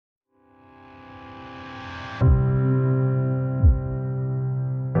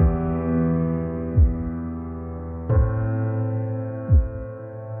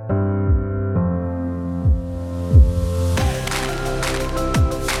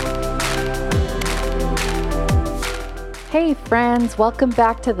Hey friends, welcome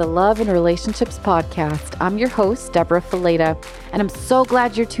back to the Love and Relationships Podcast. I'm your host, Deborah Fileta, and I'm so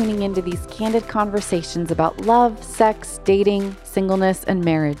glad you're tuning into these candid conversations about love, sex, dating, singleness, and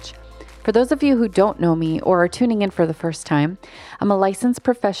marriage. For those of you who don't know me or are tuning in for the first time, I'm a licensed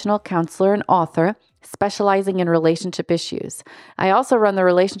professional counselor and author specializing in relationship issues. I also run the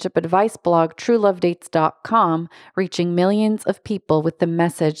relationship advice blog, truelovedates.com, reaching millions of people with the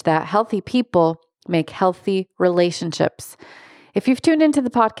message that healthy people make healthy relationships. If you've tuned into the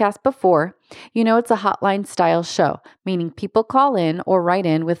podcast before, you know it's a hotline style show, meaning people call in or write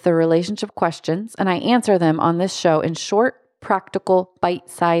in with their relationship questions, and I answer them on this show in short, practical,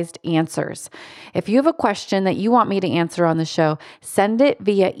 bite-sized answers. If you have a question that you want me to answer on the show, send it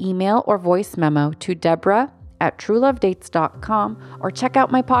via email or voice memo to Deborah@truelovedates.com or check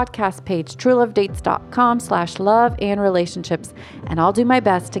out my podcast page, truelovedates.com/love and relationships, and I'll do my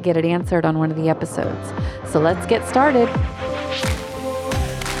best to get it answered on one of the episodes. So let's get started.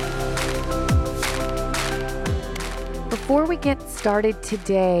 Before we get started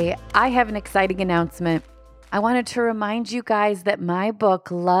today, I have an exciting announcement. I wanted to remind you guys that my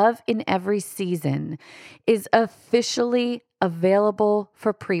book, Love in Every Season, is officially available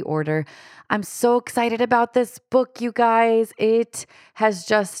for pre-order. I'm so excited about this book, you guys. It has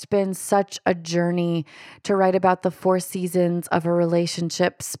just been such a journey to write about the 4 seasons of a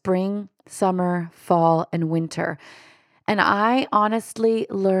relationship: spring, summer, fall, and winter. And I honestly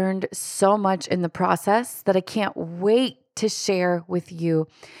learned so much in the process that I can't wait to share with you.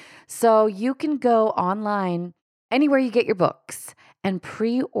 So you can go online anywhere you get your books and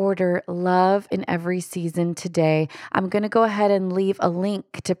pre-order Love in Every Season today. I'm going to go ahead and leave a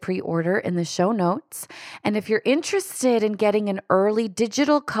link to pre-order in the show notes. And if you're interested in getting an early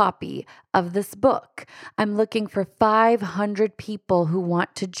digital copy of this book, I'm looking for 500 people who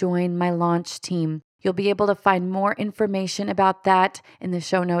want to join my launch team. You'll be able to find more information about that in the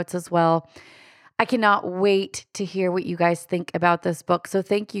show notes as well. I cannot wait to hear what you guys think about this book. So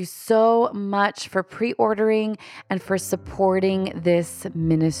thank you so much for pre-ordering and for supporting this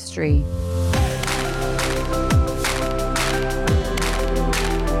ministry.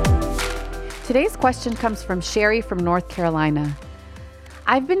 Today's question comes from Sherry from North Carolina.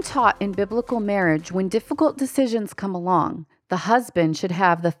 I've been taught in biblical marriage, when difficult decisions come along, the husband should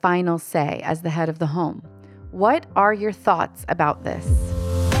have the final say as the head of the home. What are your thoughts about this?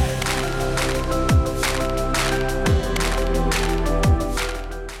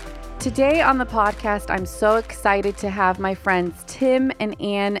 Today on the podcast, I'm so excited to have my friends Tim and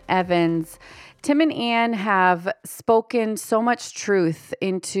Ann Evans. Tim and Ann have spoken so much truth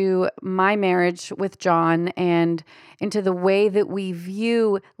into my marriage with John and into the way that we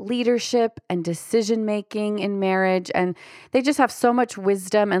view leadership and decision-making in marriage. And they just have so much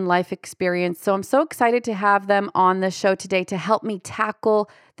wisdom and life experience. So I'm so excited to have them on the show today to help me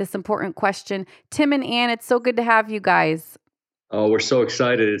tackle this important question. Tim and Ann, it's so good to have you guys. Oh, we're so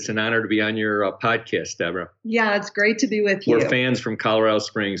excited. It's an honor to be on your podcast, Deborah. Yeah, it's great to be with you. We're fans from Colorado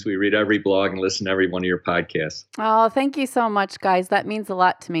Springs. We read every blog and listen to every one of your podcasts. Oh, thank you so much, guys. That means a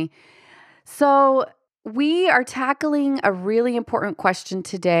lot to me. So we are tackling a really important question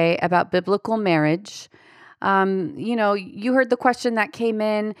today about biblical marriage. You heard the question that came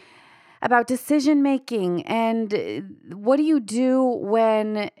in about decision making and what do you do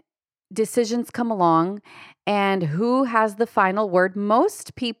when decisions come along and who has the final word.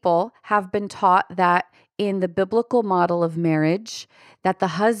 Most people have been taught that in the biblical model of marriage, that the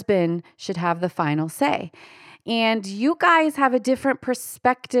husband should have the final say. And you guys have a different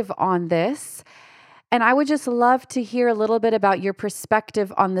perspective on this. And I would just love to hear a little bit about your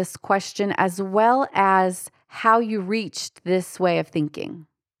perspective on this question, as well as how you reached this way of thinking.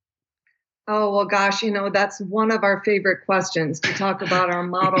 Oh, well, gosh, that's one of our favorite questions, to talk about our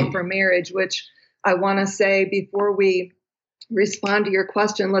model for marriage, which I want to say before we respond to your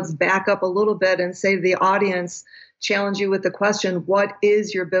question, let's back up a little bit and say to the audience, challenge you with the question, what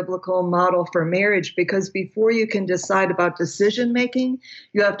is your biblical model for marriage? Because before you can decide about decision making,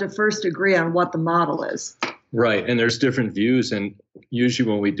 you have to first agree on what the model is. Right. And there's different views. And usually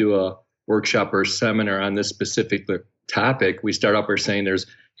when we do a workshop or seminar on this specific topic, we start off by saying there's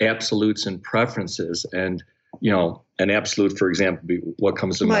absolutes and preferences. And an absolute, for example, what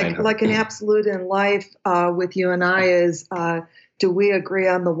comes to mind? Like an absolute in life with you and I is, do we agree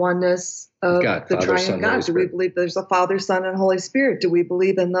on the oneness of God, the Father, triune Son, God? Holy Do we believe there's a Father, Son, and Holy Spirit? Do we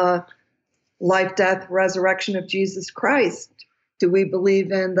believe in the life, death, resurrection of Jesus Christ? Do we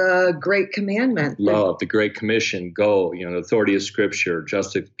believe in the Great Commandment? Love, the Great Commission, go, the authority of Scripture,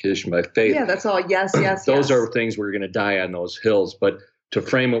 justification by faith. Yeah, that's all. Yes, yes, Those yes. are things we're going to die on those hills. But to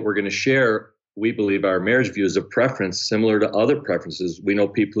frame what we're going to share, we believe our marriage view is a preference similar to other preferences. We know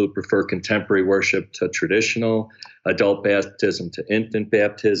people who prefer contemporary worship to traditional, adult baptism to infant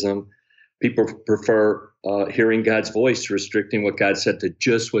baptism. People prefer hearing God's voice to restricting what God said to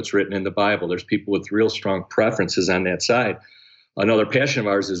just what's written in the Bible. There's people with real strong preferences on that side. Another passion of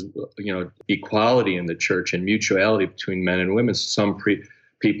ours is, equality in the church and mutuality between men and women. Some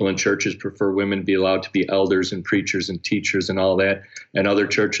people in churches prefer women to be allowed to be elders and preachers and teachers and all that. And other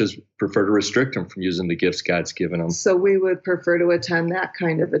churches prefer to restrict them from using the gifts God's given them. So we would prefer to attend that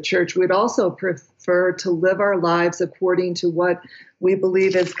kind of a church. We'd also prefer to live our lives according to what we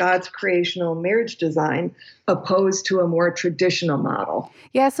believe is God's creational marriage design, opposed to a more traditional model.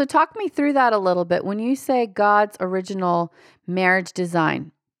 Yeah, so talk me through that a little bit. When you say God's original marriage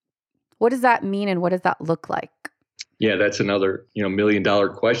design, what does that mean and what does that look like? Yeah, that's another, $1 million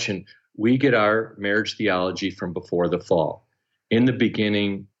question. We get our marriage theology from before the fall. In the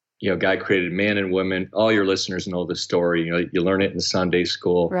beginning, God created man and woman. All your listeners know the story. You learn it in Sunday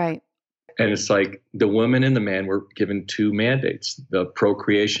school. Right. And it's like the woman and the man were given two mandates: the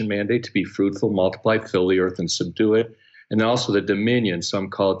procreation mandate to be fruitful, multiply, fill the earth, and subdue it. And then also the dominion, some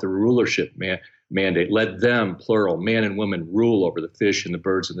call it the rulership mandate. Let them, plural, man and woman, rule over the fish and the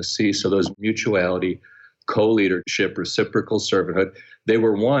birds and the sea. So those mutuality, co-leadership, reciprocal servanthood, they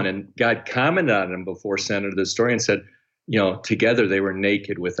were one. And God commented on them before sent into the story and said, together they were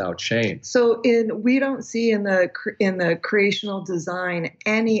naked without shame. So we don't see in the creational design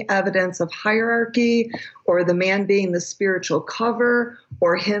any evidence of hierarchy or the man being the spiritual cover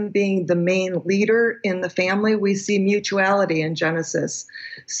or him being the main leader in the family. We see mutuality in Genesis.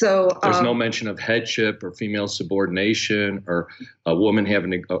 So there's no mention of headship or female subordination or a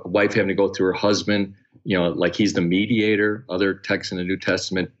wife having to go through her husband, like he's the mediator. Other texts in the New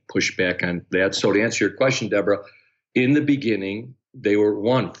Testament push back on that. So to answer your question, Deborah, in the beginning, they were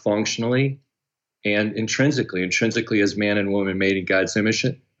one functionally and intrinsically. Intrinsically as man and woman made in God's image,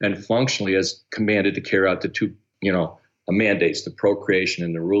 and functionally as commanded to carry out the two, mandates, the procreation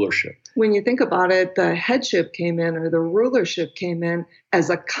and the rulership. When you think about it, the headship came in, or the rulership came in as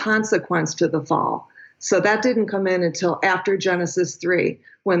a consequence to the fall. So that didn't come in until after Genesis 3,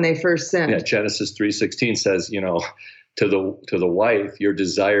 when they first sinned. Yeah, Genesis 3:16 says, to the wife, your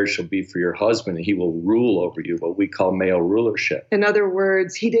desire shall be for your husband, and he will rule over you, what we call male rulership. In other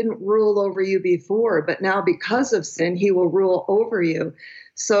words, he didn't rule over you before, but now because of sin, he will rule over you.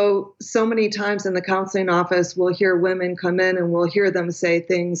 So many times in the counseling office, we'll hear women come in and we'll hear them say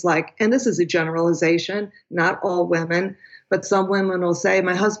things like, and this is a generalization, not all women, but some women will say,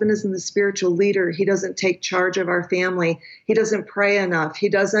 my husband isn't the spiritual leader. He doesn't take charge of our family. He doesn't pray enough. He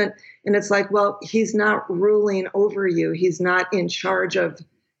doesn't. And it's like, well, he's not ruling over you. He's not in charge of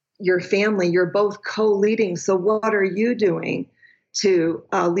your family. You're both co-leading. So what are you doing to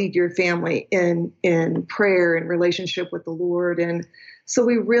lead your family in prayer and relationship with the Lord? And so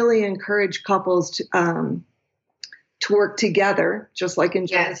we really encourage couples to work together, just like in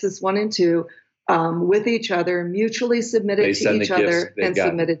Genesis 1 and 2, with each other, mutually submitted to each other and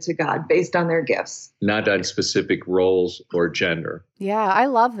submitted to God based on their gifts. Not on specific roles or gender. Yeah, I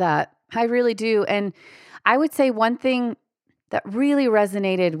love that. I really do. And I would say one thing that really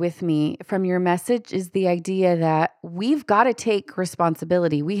resonated with me from your message is the idea that we've got to take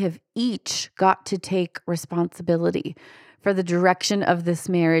responsibility. We have each got to take responsibility for the direction of this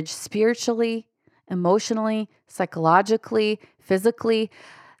marriage, spiritually, emotionally, psychologically, physically.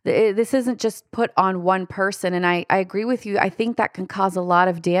 This isn't just put on one person. And I agree with you. I think that can cause a lot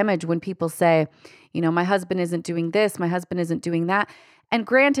of damage when people say, my husband isn't doing this, my husband isn't doing that. And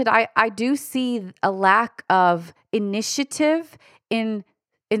granted, I do see a lack of initiative in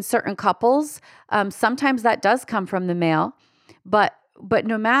certain couples. Sometimes that does come from the male, but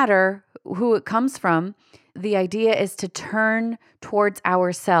no matter who it comes from, the idea is to turn towards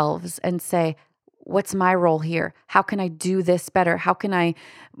ourselves and say, what's my role here? How can I do this better? How can I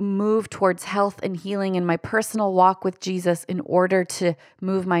move towards health and healing in my personal walk with Jesus in order to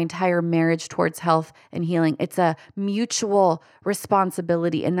move my entire marriage towards health and healing? It's a mutual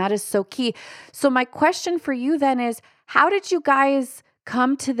responsibility, and that is so key. So my question for you then is, how did you guys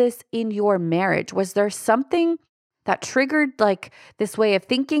come to this in your marriage? Was there something that triggered like this way of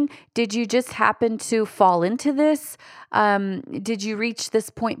thinking? Did you just happen to fall into this? Did you reach this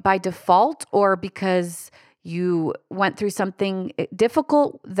point by default, or because you went through something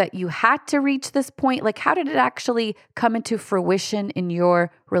difficult that you had to reach this point? Like, how did it actually come into fruition in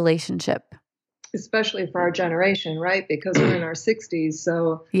your relationship? Especially for our generation, right? Because we're in our 60s.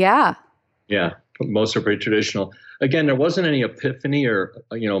 So yeah. Most are pretty traditional. Again, there wasn't any epiphany or,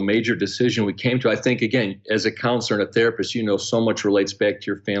 major decision we came to. I think, again, as a counselor and a therapist, so much relates back to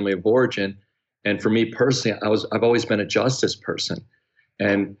your family of origin. And for me personally, I've always been a justice person.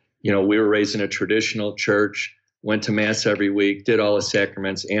 And, we were raised in a traditional church, went to mass every week, did all the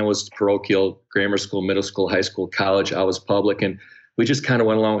sacraments, and was parochial, grammar school, middle school, high school, college. I was public. And we just kind of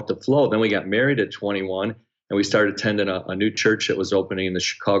went along with the flow. Then we got married at 21, and we started attending a new church that was opening in the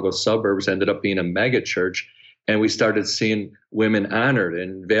Chicago suburbs, ended up being a mega church. And we started seeing women honored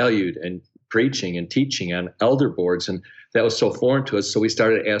and valued and preaching and teaching on elder boards. And that was so foreign to us. So we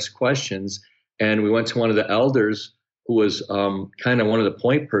started to ask questions. And we went to one of the elders who was kind of one of the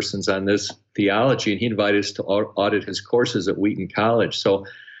point persons on this theology. And he invited us to audit his courses at Wheaton College. So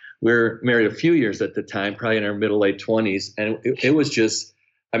we were married a few years at the time, probably in our middle, late 20s. And it was just,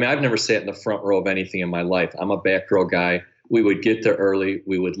 I've never sat in the front row of anything in my life. I'm a back row guy. We would get there early.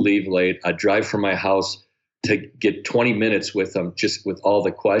 We would leave late. I'd drive from my house to get 20 minutes with them, just with all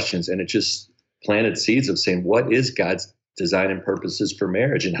the questions. And it just planted seeds of saying, what is God's design and purposes for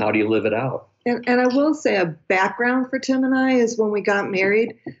marriage, and how do you live it out? And I will say a background for Tim and I is when we got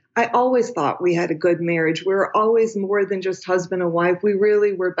married, I always thought we had a good marriage. We were always more than just husband and wife. We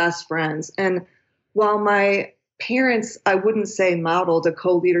really were best friends. And while my parents, I wouldn't say modeled a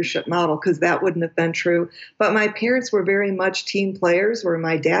co-leadership model, because that wouldn't have been true, but my parents were very much team players, where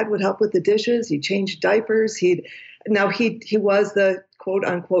my dad would help with the dishes, he'd change diapers, he was the quote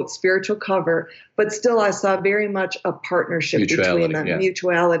unquote spiritual cover, but still I saw very much a partnership between them,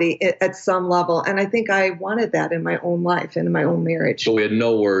 mutuality at some level. And I think I wanted that in my own life and in my own marriage. So we had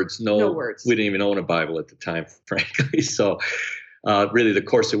no words. No words. We didn't even own a Bible at the time, frankly. So really the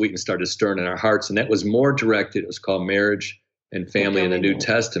course that we can start stirring in our hearts. And that was more directed. It was called Marriage and Family in the New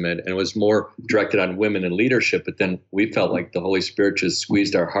Testament. And it was more directed on women and leadership. But then we felt like the Holy Spirit just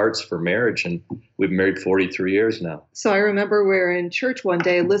squeezed our hearts for marriage. And we've been married 43 years now. So I remember we were in church one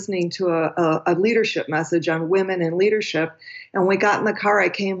day listening to a leadership message on women and leadership. And we got in the car, I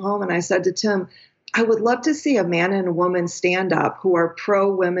came home and I said to Tim, I would love to see a man and a woman stand up who are pro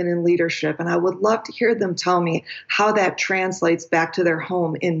women in leadership. And I would love to hear them tell me how that translates back to their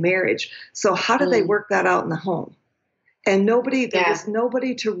home in marriage. So how do they work that out in the home? And there was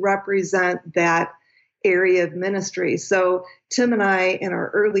nobody to represent that area of ministry. So Tim and I, in our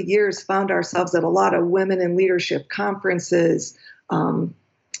early years, found ourselves at a lot of women in leadership conferences, a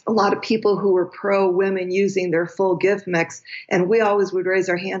lot of people who were pro-women using their full gift mix. And we always would raise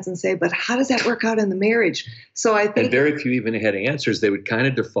our hands and say, but how does that work out in the marriage? So I think— And very few even had answers. They would kind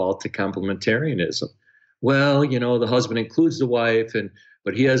of default to complementarianism. Well, the husband includes the wife,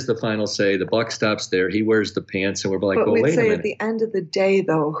 but he has the final say. The buck stops there. He wears the pants. And we're like, well, wait a minute. But we'd say at the end of the day,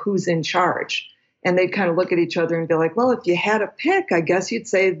 though, who's in charge? And they'd kind of look at each other and be like, well, if you had a pick, I guess you'd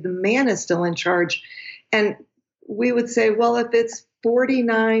say the man is still in charge. And we would say, well, if it's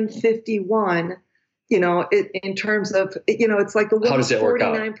 49-51, in terms of, it's like the woman's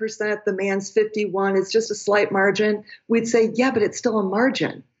 49%, the man's 51, it's just a slight margin. We'd say, yeah, but it's still a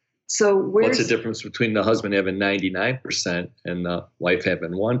margin. So what's the difference between the husband having 99% and the wife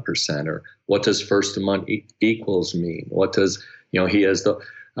having 1%? Or what does first among equals mean? What does, he has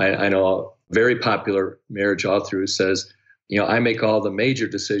I know a very popular marriage author who says, I make all the major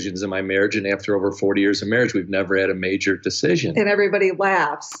decisions in my marriage, and after over 40 years of marriage, we've never had a major decision. And everybody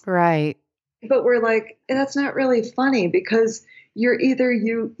laughs. Right. But we're like, that's not really funny, because you're either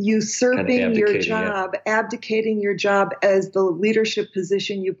usurping your job, abdicating your job as the leadership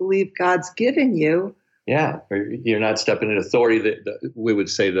position you believe God's given you. Yeah, you're not stepping in authority that we would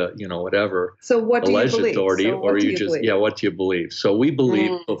say whatever. So what do you believe? Authority, so or you just believe? What do you believe? So we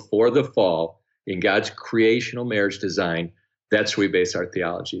believe before the fall in God's creational marriage design. That's where we base our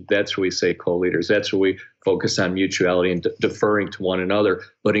theology. That's where we say co-leaders. That's where we focus on mutuality and deferring to one another,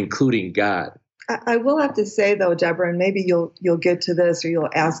 but including God. I will have to say, though, Deborah, and maybe you'll get to this or you'll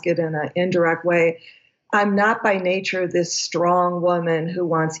ask it in an indirect way. I'm not by nature this strong woman who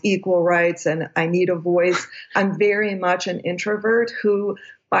wants equal rights and I need a voice. I'm very much an introvert who,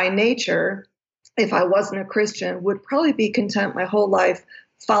 by nature, if I wasn't a Christian, would probably be content my whole life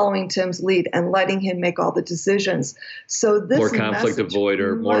following Tim's lead and letting him make all the decisions. So this more conflict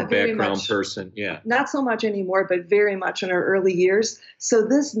avoider, more background person. Yeah. Not so much anymore, but very much in our early years. So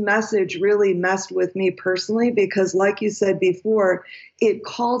this message really messed with me personally, because like you said before, it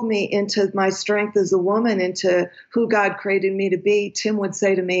called me into my strength as a woman, into who God created me to be. Tim would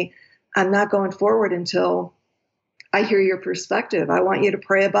say to me, I'm not going forward until I hear your perspective. I want you to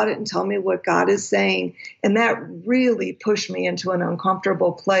pray about it and tell me what God is saying. And that really pushed me into an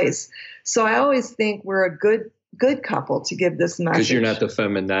uncomfortable place. So I always think we're a good couple to give this message. Because you're not the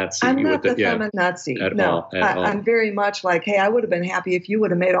feminazi. I'm not the feminazi. No, I'm very much like, hey, I would have been happy if you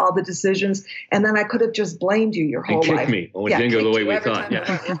would have made all the decisions, and then I could have just blamed you your whole life. And kicked me when it didn't go the way we thought.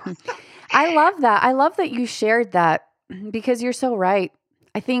 Yeah. I love that. I love that you shared that because you're so right.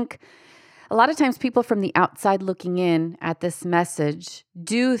 I think a lot of times people from the outside looking in at this message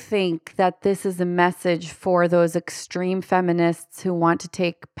do think that this is a message for those extreme feminists who want to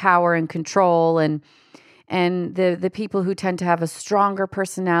take power and control and the people who tend to have a stronger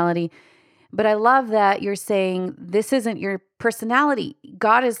personality. But I love that you're saying this isn't your personality.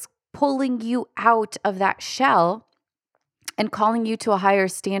 God is pulling you out of that shell and calling you to a higher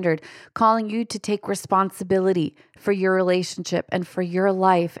standard, calling you to take responsibility for your relationship and for your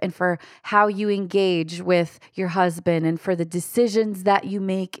life and for how you engage with your husband and for the decisions that you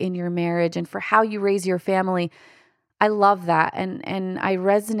make in your marriage and for how you raise your family. I love that, and I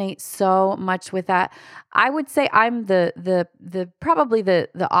resonate so much with that. I would say I'm the probably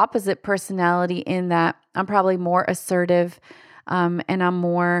the opposite personality in that I'm probably more assertive, and I'm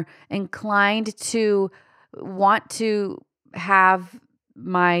more inclined to want to have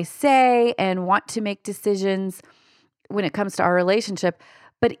my say and want to make decisions when it comes to our relationship.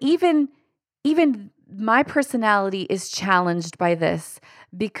 But even my personality is challenged by this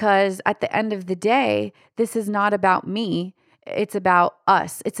because at the end of the day, this is not about me. It's about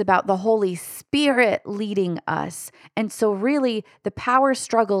us. It's about the Holy Spirit leading us. And so really the power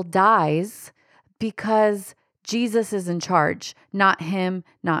struggle dies because Jesus is in charge, not him,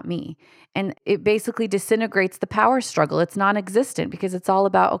 not me. And it basically disintegrates the power struggle. It's non-existent because it's all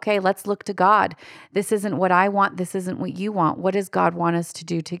about, okay, let's look to God. This isn't what I want. This isn't what you want. What does God want us to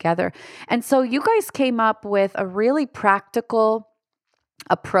do together? And so you guys came up with a really practical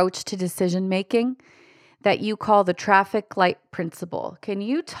approach to decision making that you call the traffic light principle. Can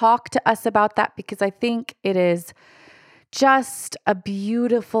you talk to us about that? Because I think it is just a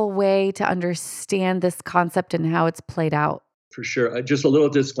beautiful way to understand this concept and how it's played out. For sure. Just a little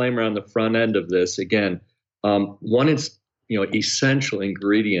disclaimer on the front end of this. Again, one is, essential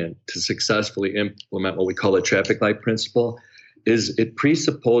ingredient to successfully implement what we call the traffic light principle is it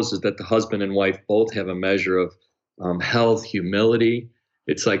presupposes that the husband and wife both have a measure of health, humility.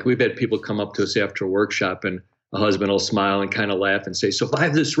 It's like we've had people come up to us after a workshop and a husband will smile and kind of laugh and say, so if I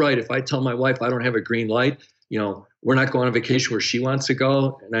have this right, if I tell my wife I don't have a green light, we're not going on vacation where she wants to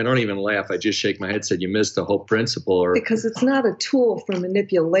go. And I don't even laugh. I just shake my head and said, you missed the whole principle. Because it's not a tool for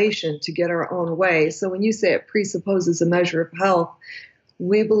manipulation to get our own way. So when you say it presupposes a measure of health,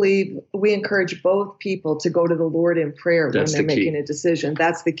 we encourage both people to go to the Lord in prayer when they're making a decision.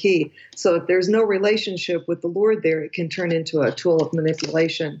 That's the key. So if there's no relationship with the Lord there, it can turn into a tool of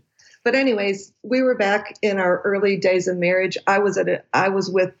manipulation. But anyways, we were back in our early days of marriage. I was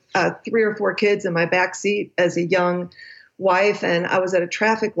with 3 or 4 kids in my back seat as a young wife, and I was at a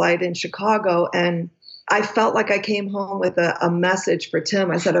traffic light in Chicago, and I felt like I came home with a message for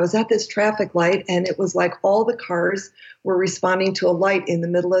Tim. I said, I was at this traffic light, and it was like all the cars were responding to a light in the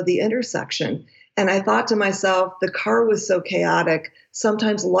middle of the intersection. And I thought to myself, the car was so chaotic.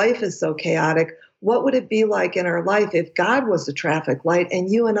 Sometimes life is so chaotic. What would it be like in our life if God was the traffic light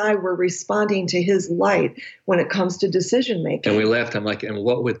and you and I were responding to his light when it comes to decision making? And we laughed. I'm like, and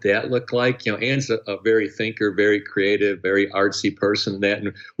what would that look like? Anne's a very thinker, very creative, very artsy person.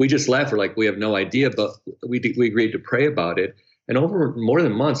 And we just laughed. We're like, we have no idea, but we agreed to pray about it. And over more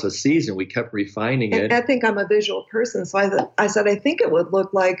than months, a season, we kept refining it. And I think I'm a visual person. So I said, I think it would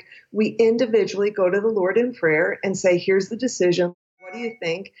look like we individually go to the Lord in prayer and say, here's the decision. What do you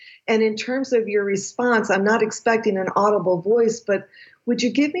think? And in terms of your response, I'm not expecting an audible voice, but would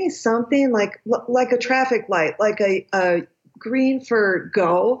you give me something like a traffic light, like a green for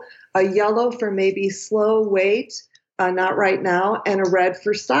go, a yellow for maybe slow wait, not right now, and a red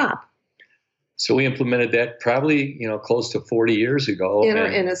for stop? So we implemented that probably, close to 40 years ago. In our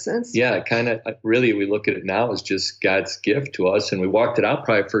innocence. Yeah, kind of really, we look at it now as just God's gift to us. And we walked it out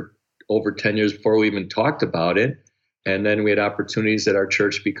probably for over 10 years before we even talked about it. And then we had opportunities at our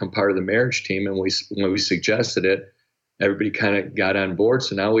church to become part of the marriage team. And when we suggested it, everybody kind of got on board.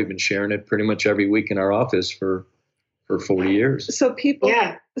 So now we've been sharing it pretty much every week in our office for 40 years. So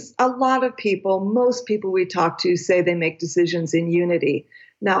a lot of people, most people we talk to say they make decisions in unity.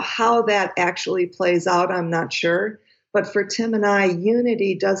 Now, how that actually plays out, I'm not sure. But for Tim and I,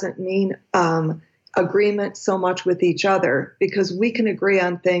 unity doesn't mean agreement so much with each other, because we can agree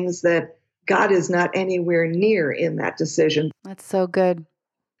on things that God is not anywhere near in that decision. That's so good.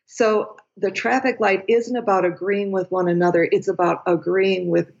 So the traffic light isn't about agreeing with one another. It's about agreeing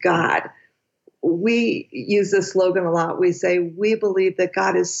with God. We use this slogan a lot. We say, we believe that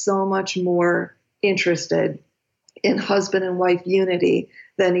God is so much more interested in husband and wife unity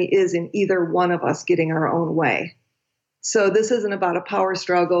than he is in either one of us getting our own way. So this isn't about a power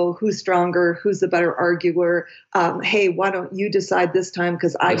struggle. Who's stronger? Who's the better arguer? Hey, why don't you decide this time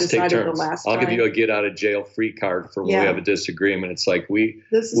because I Let's take decided the turns. last I'll time. give you a get out of jail free card for when we have a disagreement. It's like we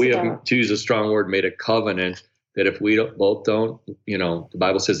have, to use a strong word, made a covenant that if we both don't, the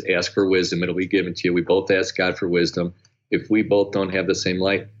Bible says ask for wisdom, it'll be given to you. We both ask God for wisdom. If we both don't have the same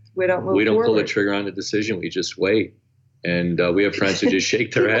light, we don't pull the trigger on the decision. We just wait. And we have friends who just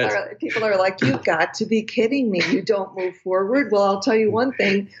shake their heads. People are like, you've got to be kidding me. You don't move forward. Well, I'll tell you one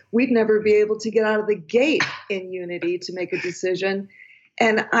thing. We'd never be able to get out of the gate in unity to make a decision.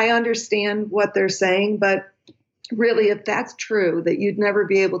 And I understand what they're saying, but really, if that's true, that you'd never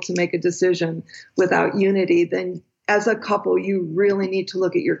be able to make a decision without unity, then as a couple, you really need to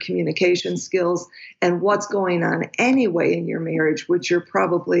look at your communication skills and what's going on anyway in your marriage, which you're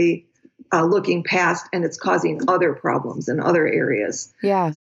probably looking past, and it's causing other problems in other areas.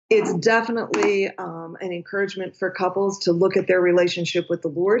 Yeah. It's definitely an encouragement for couples to look at their relationship with the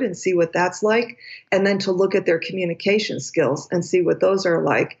Lord and see what that's like, and then to look at their communication skills and see what those are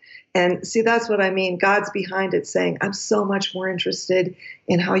like. And see, that's what I mean. God's behind it saying, I'm so much more interested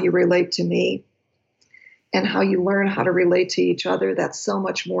in how you relate to me and how you learn how to relate to each other. That's so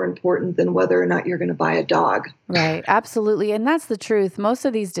much more important than whether or not you're going to buy a dog. Right. Absolutely. And that's the truth. Most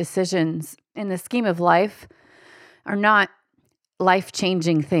of these decisions in the scheme of life are not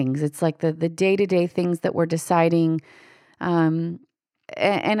life-changing things. It's like the day-to-day things that we're deciding. And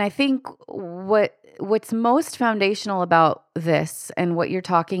I think what's most foundational about this and what you're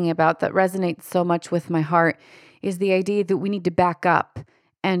talking about that resonates so much with my heart is the idea that we need to back up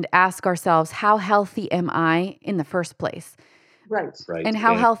and ask ourselves, how healthy am I in the first place? Right. And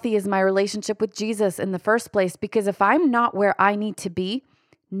how healthy is my relationship with Jesus in the first place? Because if I'm not where I need to be,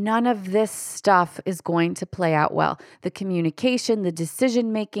 none of this stuff is going to play out well. The communication, the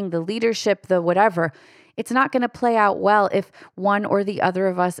decision-making, the leadership, the whatever, it's not going to play out well if one or the other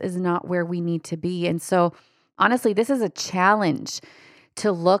of us is not where we need to be. And so, honestly, this is a challenge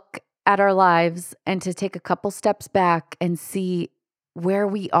to look at our lives and to take a couple steps back and see where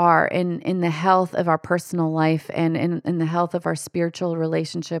we are in the health of our personal life and in the health of our spiritual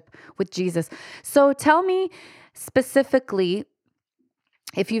relationship with Jesus. So tell me specifically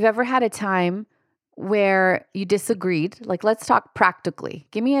if you've ever had a time where you disagreed. Like, let's talk practically.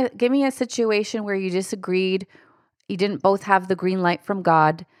 Give me a situation where you disagreed, you didn't both have the green light from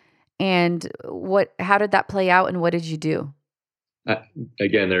God, and how did that play out and what did you do?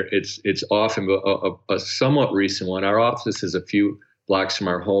 Again, it's often a somewhat recent one. Our office is a few blocks from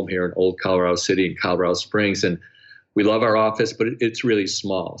our home here in Old Colorado City in Colorado Springs. And we love our office, but it's really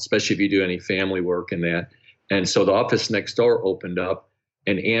small, especially if you do any family work in that. And so the office next door opened up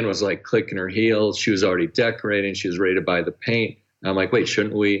and Ann was like clicking her heels. She was already decorating. She was ready to buy the paint. And I'm like, wait,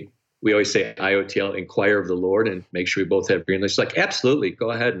 shouldn't we always say IOTL, inquire of the Lord and make sure we both have green lights. She's like, absolutely,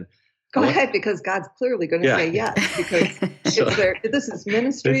 go ahead. Go ahead, because God's clearly going to say yes, because this is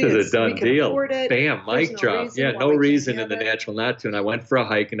ministry. This is a done deal. Bam, mic drop. Yeah, no reason in the natural not to. And I went for a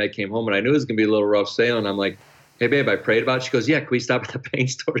hike and I came home and I knew it was going to be a little rough sailing. I'm like, hey, babe, I prayed about it. She goes, yeah, can we stop at the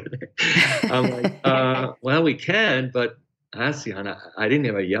paint store today? I'm like, well, we can, but honestly, hon, I didn't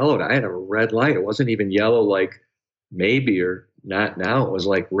have a yellow. I had a red light. It wasn't even yellow like maybe or not now. It was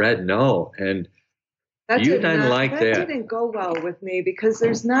like red no. And that didn't go well with me, because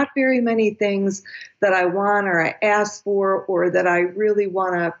there's not very many things that I want or I ask for or that I really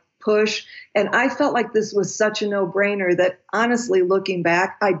want to push. And I felt like this was such a no-brainer that, honestly, looking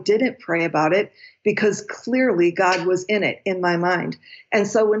back, I didn't pray about it because clearly God was in it in my mind. And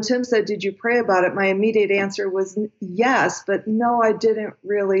so when Tim said, did you pray about it? My immediate answer was yes, but no, I didn't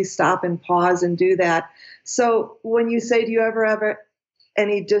really stop and pause and do that. So when you say, do you ever have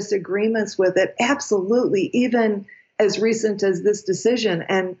any disagreements with it? Absolutely, even as recent as this decision.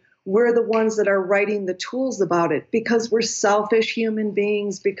 And we're the ones that are writing the tools about it because we're selfish human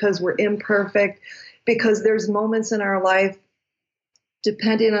beings, because we're imperfect, because there's moments in our life,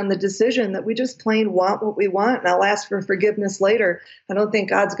 depending on the decision, that we just plain want what we want. And I'll ask for forgiveness later. I don't think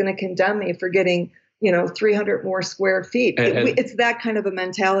God's going to condemn me for getting 300 more square feet. It's that kind of a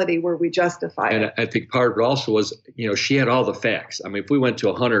mentality where we justify it. And I think part of it also was, she had all the facts. I mean, if we went to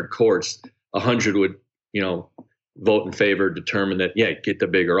 100 courts, 100 would, vote in favor, determine that, get the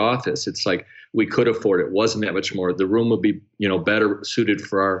bigger office. It's like we could afford it. It wasn't that much more. The room would be, better suited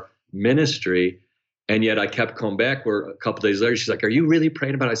for our ministry. And yet I kept coming back where a couple days later, she's like, are you really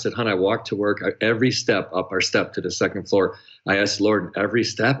praying about it? I said, hon, I walked to work every step up our step to the second floor. I asked the Lord every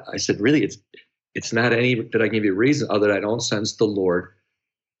step. I said, really, it's not any that I can give you a reason other than I don't sense the Lord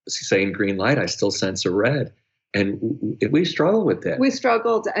saying green light. I still sense a red. we struggle with that. We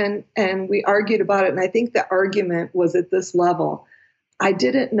struggled and we argued about it. And I think the argument was at this level. I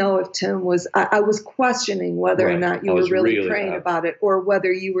didn't know if Tim was, I was questioning whether or not you were really praying about it, or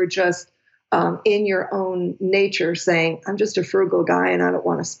whether you were just in your own nature saying, I'm just a frugal guy and I don't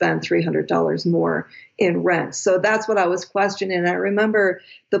want to spend $300 more in rent. So that's what I was questioning. I remember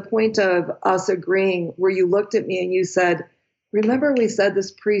the point of us agreeing where you looked at me and you said, remember we said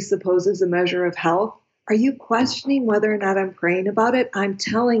this presupposes a measure of health? Are you questioning whether or not I'm praying about it? I'm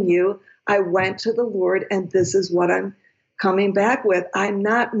telling you, I went to the Lord and this is what I'm coming back with. I'm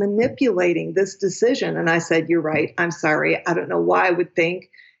not manipulating this decision. And I said, you're right. I'm sorry. I don't know why I would think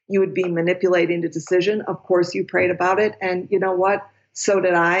you would be manipulating the decision. Of course, you prayed about it. And you know what? So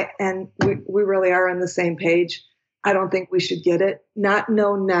did I. And we really are on the same page. I don't think we should get it. Not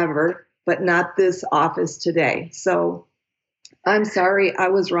no, never, but not this office today. So I'm sorry. I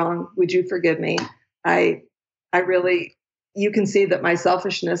was wrong. Would you forgive me? I really, you can see that my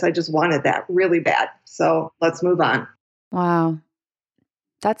selfishness, I just wanted that really bad. So let's move on. Wow.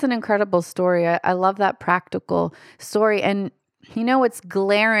 That's an incredible story. I love that practical story. And you know what's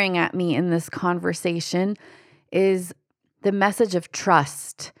glaring at me in this conversation is the message of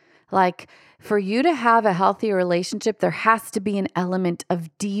trust. Like, for you to have a healthy relationship, there has to be an element of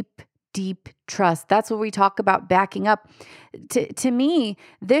deep trust. That's what we talk about backing up. To me,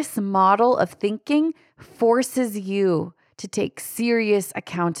 this model of thinking forces you to take serious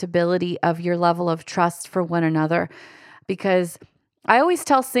accountability of your level of trust for one another. Because I always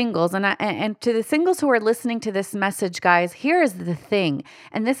tell singles, and to the singles who are listening to this message, guys, here is the thing.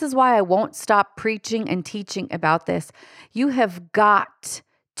 And this is why I won't stop preaching and teaching about this. You have got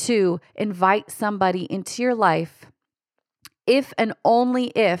to invite somebody into your life if and only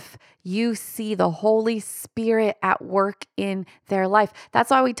if you see the Holy Spirit at work in their life.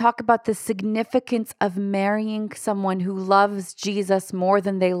 That's why we talk about the significance of marrying someone who loves Jesus more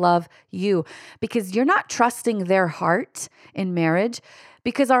than they love you, because you're not trusting their heart in marriage,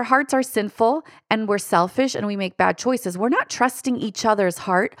 because our hearts are sinful and we're selfish and we make bad choices. We're not trusting each other's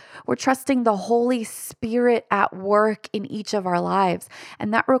heart. We're trusting the Holy Spirit at work in each of our lives.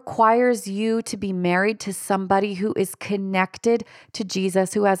 And that requires you to be married to somebody who is connected to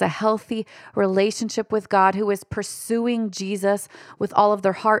Jesus, who has a healthy relationship with God, who is pursuing Jesus with all of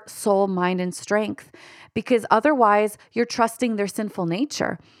their heart, soul, mind, and strength. Because otherwise, you're trusting their sinful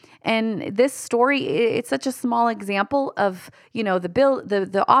nature. And this story, it's such a small example of,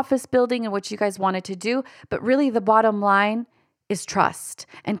 the office building and what you guys wanted to do. But really the bottom line is trust.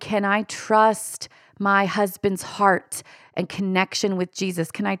 And can I trust my husband's heart and connection with Jesus?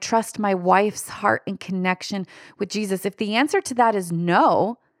 Can I trust my wife's heart and connection with Jesus? If the answer to that is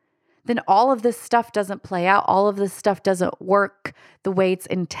no, then all of this stuff doesn't play out. All of this stuff doesn't work the way it's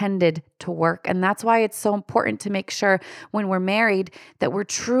intended to work. And that's why it's so important to make sure when we're married that we're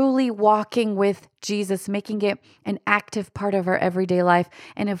truly walking with Jesus, making it an active part of our everyday life.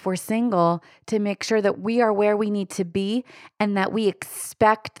 And if we're single, to make sure that we are where we need to be and that we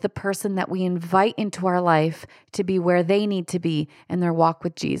expect the person that we invite into our life to be where they need to be in their walk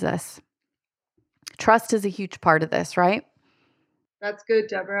with Jesus. Trust is a huge part of this, right? That's good,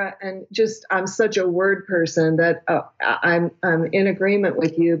 Deborah. And just, I'm such a word person that I'm in agreement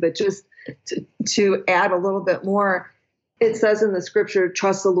with you, but just to add a little bit more, it says in the scripture,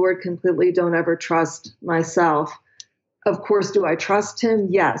 trust the Lord completely. Don't ever trust myself. Of course, do I trust him?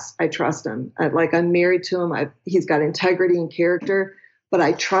 Yes, I trust him. I'm married to him. He's got integrity and character, but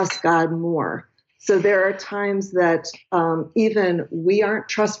I trust God more. So there are times that even we aren't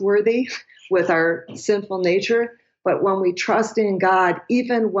trustworthy with our sinful nature. But when we trust in God,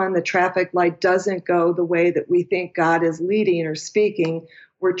 even when the traffic light doesn't go the way that we think God is leading or speaking,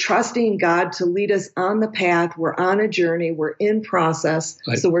 we're trusting God to lead us on the path. We're on a journey. We're in process.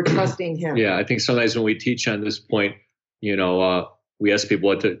 So we're trusting him. Yeah, I think sometimes when we teach on this point, we ask people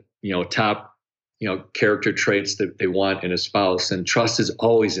what the, top, character traits that they want in a spouse. And trust is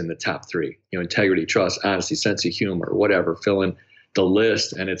always in the top three, integrity, trust, honesty, sense of humor, whatever, fill in the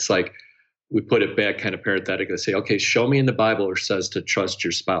list. And it's like, we put it back kind of parenthetically, say, okay, show me in the Bible where it says to trust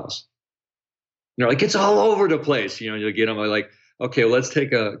your spouse. And they're like, it's all over the place. You'll get them like, okay, well, let's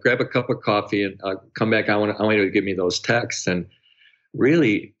grab a cup of coffee and come back. I want you to give me those texts. And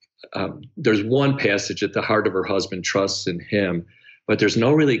really, there's one passage at the heart of her husband trusts in him, but there's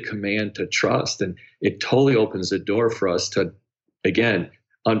no really command to trust. And it totally opens the door for us to, again,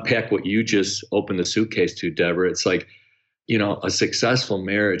 unpack what you just opened the suitcase to, Deborah. It's like, a successful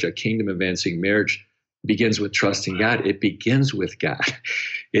marriage, a kingdom advancing marriage begins with trusting God. It begins with God.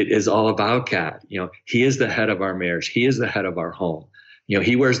 It is all about God. He is the head of our marriage. He is the head of our home.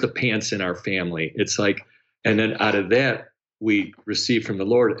 He wears the pants in our family. It's like, And then out of that, we receive from the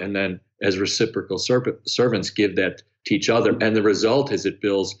Lord. And then as reciprocal servants, give that to each other. And the result is it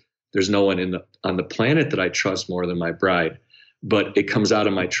builds, there's no one on the planet that I trust more than my bride, but it comes out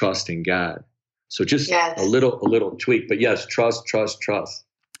of my trust in God. So just a little tweak, but yes, trust.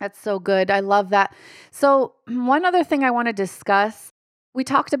 That's so good. I love that. So one other thing I want to discuss, we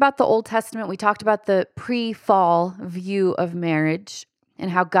talked about the Old Testament. We talked about the pre-fall view of marriage and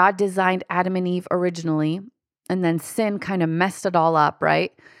how God designed Adam and Eve originally, and then sin kind of messed it all up,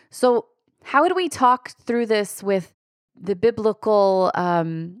 right? So how do we talk through this with the biblical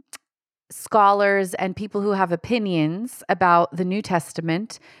scholars and people who have opinions about the New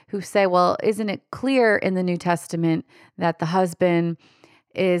Testament, who say, well, isn't it clear in the New Testament that the husband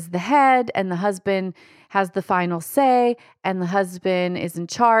is the head and the husband has the final say and the husband is in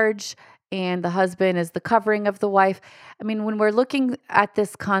charge and the husband is the covering of the wife? I mean, when we're looking at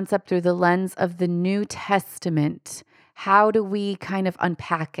this concept through the lens of the New Testament, how do we kind of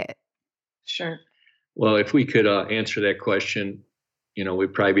unpack it? Sure. Well, if we could answer that question,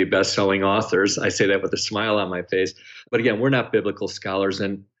 we'd probably be best-selling authors. I say that with a smile on my face. But again, we're not biblical scholars,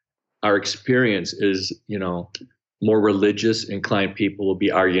 and our experience is, more religious inclined people will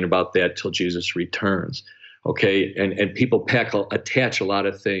be arguing about that till Jesus returns. Okay. And people attach a lot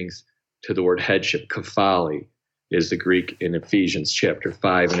of things to the word headship. Kephali is the Greek in Ephesians chapter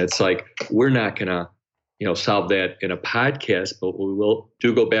 5. And it's like, we're not going to, solve that in a podcast, but we will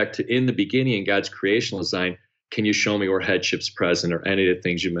go back to in the beginning in God's creational design. Can you show me where headship's present or any of the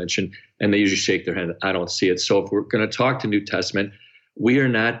things you mentioned? And they usually shake their head. I don't see it. So if we're going to talk to New Testament, we are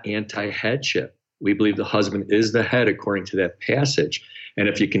not anti-headship. We believe the husband is the head according to that passage. And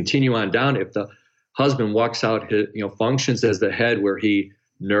if you continue on down, if the husband walks out, functions as the head where he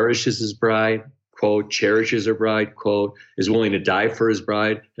nourishes his bride, quote, cherishes her bride, quote, is willing to die for his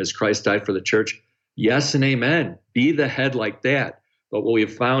bride as Christ died for the church. Yes and amen. Be the head like that. But what we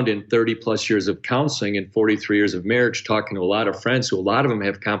have found in 30 plus years of counseling and 43 years of marriage, talking to a lot of friends who a lot of them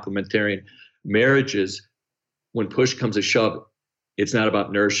have complementarian marriages, when push comes to shove, it's not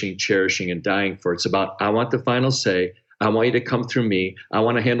about nourishing, cherishing, and dying for. It's about, I want the final say. I want you to come through me. I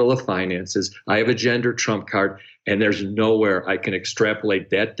want to handle the finances. I have a gender trump card. And there's nowhere I can extrapolate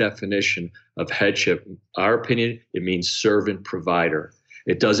that definition of headship. In our opinion, it means servant provider.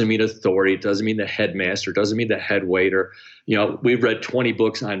 It doesn't mean authority. It doesn't mean the headmaster. It doesn't mean the head waiter. We've read 20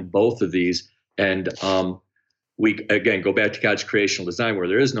 books on both of these. And we, again, go back to God's creational design where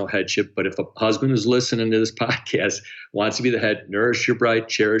there is no headship. But if a husband who's listening to this podcast wants to be the head, nourish your bride,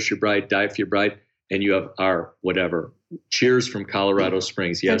 cherish your bride, die for your bride, and you have our whatever. Cheers from Colorado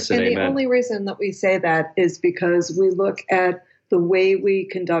Springs. Yes and amen. And the only reason that we say that is because we look at the way we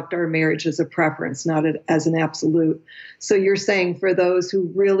conduct our marriage as a preference, not as an absolute. So you're saying for those who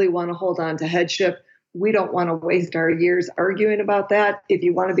really want to hold on to headship, we don't want to waste our years arguing about that. If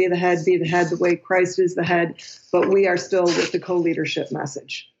you want to be the head the way Christ is the head. But we are still with the co-leadership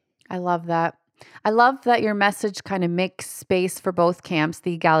message. I love that. I love that your message kind of makes space for both camps,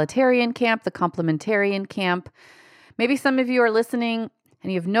 the egalitarian camp, the complementarian camp. Maybe some of you are listening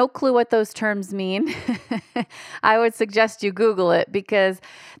and you have no clue what those terms mean. I would suggest you Google it because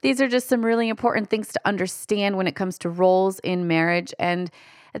these are just some really important things to understand when it comes to roles in marriage. And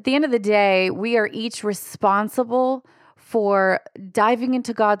at the end of the day, we are each responsible for diving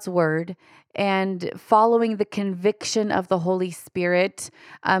into God's word and following the conviction of the Holy Spirit,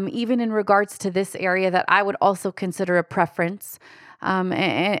 even in regards to this area that I would also consider a preference,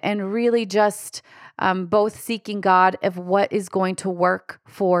 and really just both seeking God of what is going to work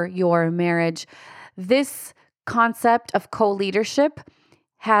for your marriage. This concept of co-leadership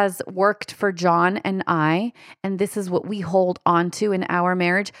has worked for John and I, and this is what we hold on to in our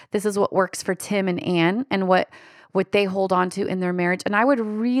marriage. This is what works for Tim and Ann and what they hold on to in their marriage. And I would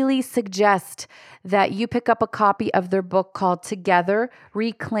really suggest that you pick up a copy of their book called Together,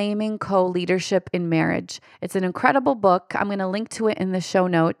 Reclaiming Co-Leadership in Marriage. It's an incredible book. I'm going to link to it in the show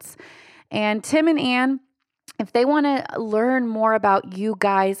notes. And Tim and Ann, if they want to learn more about you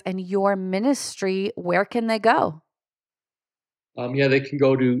guys and your ministry, where can they go? They can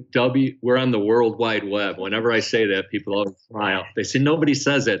go to we're on the World Wide Web. Whenever I say that, people always smile. They say, nobody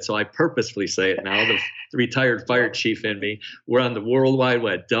says that, so I purposefully say it now. The retired fire chief in me. We're on the World Wide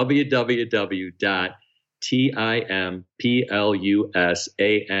Web,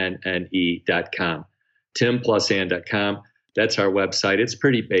 www.timplusanne.com, timplusanne.com. That's our website. It's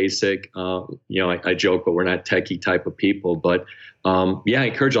pretty basic. I joke, but we're not techie type of people. But I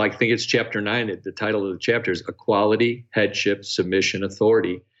encourage you. I think it's chapter 9. The title of the chapter is Equality, Headship, Submission,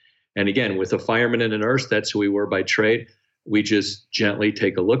 Authority. And again, with a fireman and a nurse, that's who we were by trade. We just gently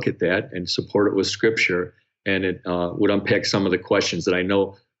take a look at that and support it with scripture. and it would unpack some of the questions that I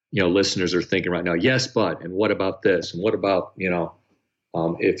know, listeners are thinking right now. Yes, but, and what about this? And what about,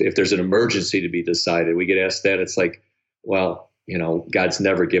 if there's an emergency to be decided, we get asked that. It's like, well, God's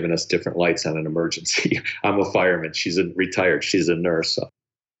never given us different lights on an emergency. I'm a fireman. She's retired. She's a nurse. So.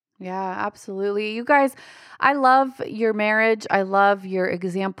 Yeah, absolutely. You guys, I love your marriage. I love your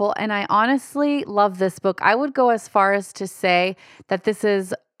example. And I honestly love this book. I would go as far as to say that this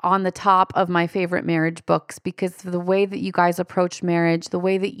is on the top of my favorite marriage books because of the way that you guys approach marriage, the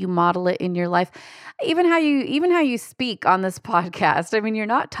way that you model it in your life, even how you speak on this podcast. I mean, you're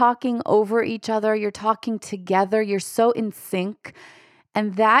not talking over each other. You're talking together. You're so in sync.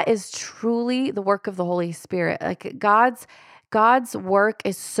 And that is truly the work of the Holy Spirit. Like God's work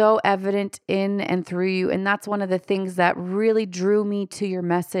is so evident in and through you. And that's one of the things that really drew me to your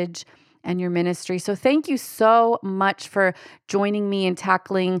message and your ministry. So thank you so much for joining me and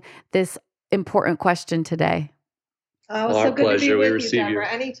tackling this important question today. Oh, so good pleasure. To be with you, Deborah,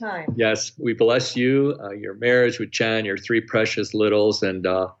 anytime. Yes, we bless you, your marriage with Jen, your 3 precious littles, and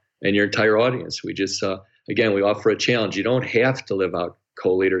your entire audience. We just, again, we offer a challenge. You don't have to live out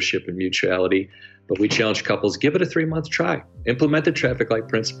co-leadership and mutuality, but we challenge couples, give it a 3-month try. Implement the traffic light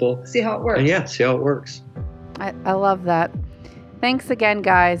principle. See how it works. And see how it works. I love that. Thanks again,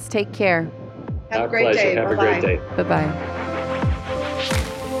 guys. Take care. Have a great day. Have a great day. Bye-bye.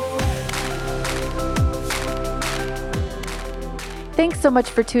 Thanks so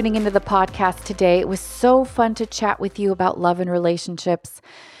much for tuning into the podcast today. It was so fun to chat with you about love and relationships.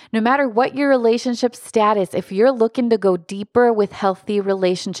 No matter what your relationship status, if you're looking to go deeper with healthy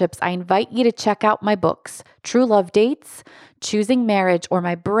relationships, I invite you to check out my books, True Love Dates, Choosing Marriage, or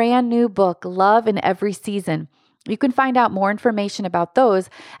my brand new book, Love in Every Season. You can find out more information about those,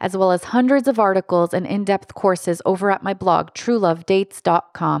 as well as hundreds of articles and in-depth courses over at my blog,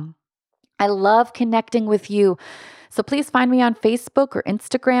 truelovedates.com. I love connecting with you, so please find me on Facebook or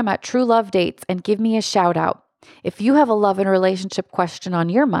Instagram at True Love Dates and give me a shout out. If you have a love and relationship question on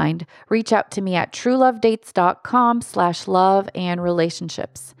your mind, reach out to me at truelovedates.com/love and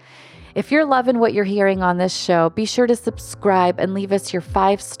relationships. If you're loving what you're hearing on this show, be sure to subscribe and leave us your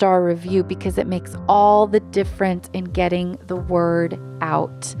 5-star review because it makes all the difference in getting the word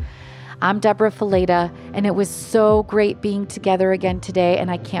out. I'm Deborah Fileta, and it was so great being together again today, and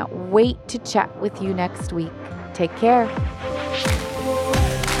I can't wait to chat with you next week. Take care.